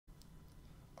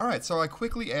Alright, so I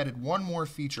quickly added one more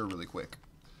feature really quick.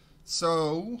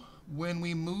 So when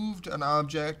we moved an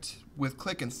object with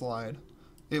click and slide,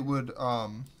 it would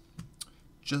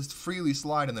just freely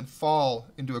slide and then fall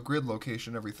into a grid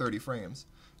location every 30 frames.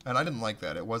 And I didn't like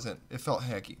that. It felt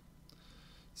hacky.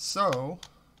 So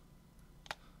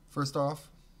first off,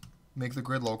 make the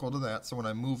grid local to that. So when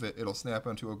I move it, it'll snap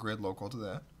onto a grid local to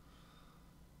that.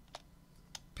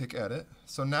 Pick edit.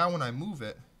 So now when I move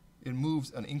it, it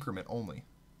moves an increment only,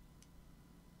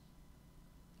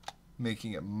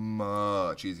 making it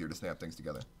much easier to snap things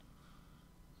together.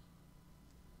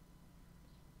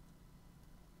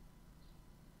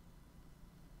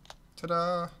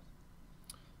 Ta-da!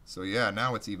 So yeah,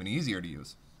 now it's even easier to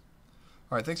use.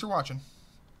 Alright, thanks for watching.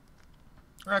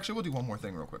 Or actually, we'll do one more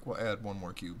thing real quick. We'll add one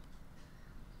more cube.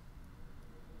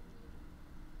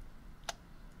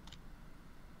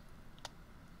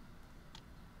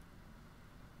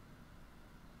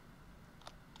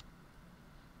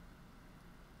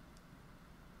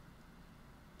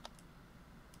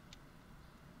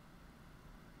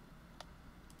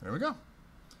 There we go.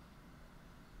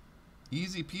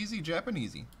 Easy peasy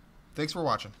Japanesey. Thanks for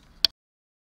watching.